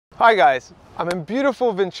Hi guys, I'm in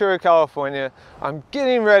beautiful Ventura, California. I'm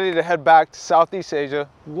getting ready to head back to Southeast Asia,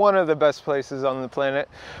 one of the best places on the planet,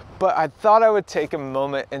 but I thought I would take a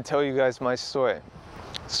moment and tell you guys my story.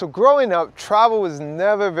 So growing up, travel was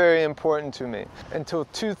never very important to me until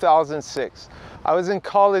 2006. I was in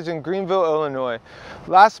college in Greenville, Illinois.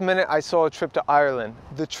 Last minute I saw a trip to Ireland.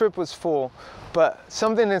 The trip was full, but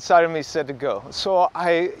something inside of me said to go. So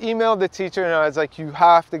I emailed the teacher and I was like, you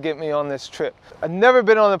have to get me on this trip. I'd never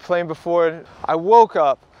been on a plane before. I woke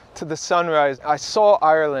up to the sunrise. I saw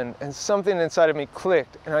Ireland and something inside of me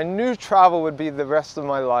clicked, and I knew travel would be the rest of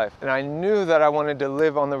my life. And I knew that I wanted to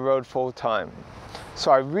live on the road full time. So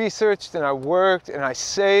I researched and I worked and I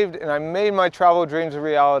saved and I made my travel dreams a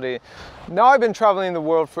reality. Now I've been traveling the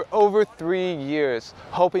world for over 3 years,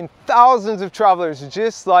 helping thousands of travelers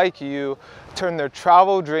just like you turn their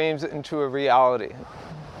travel dreams into a reality.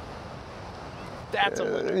 That's a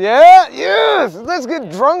winner. Yeah, yes, let's get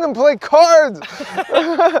drunk and play cards.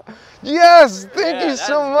 Yes, thank you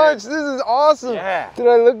so much. This is awesome. Yeah. Did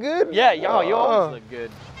I look good? Yeah, yo, you always look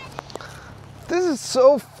good. This is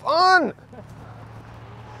so fun.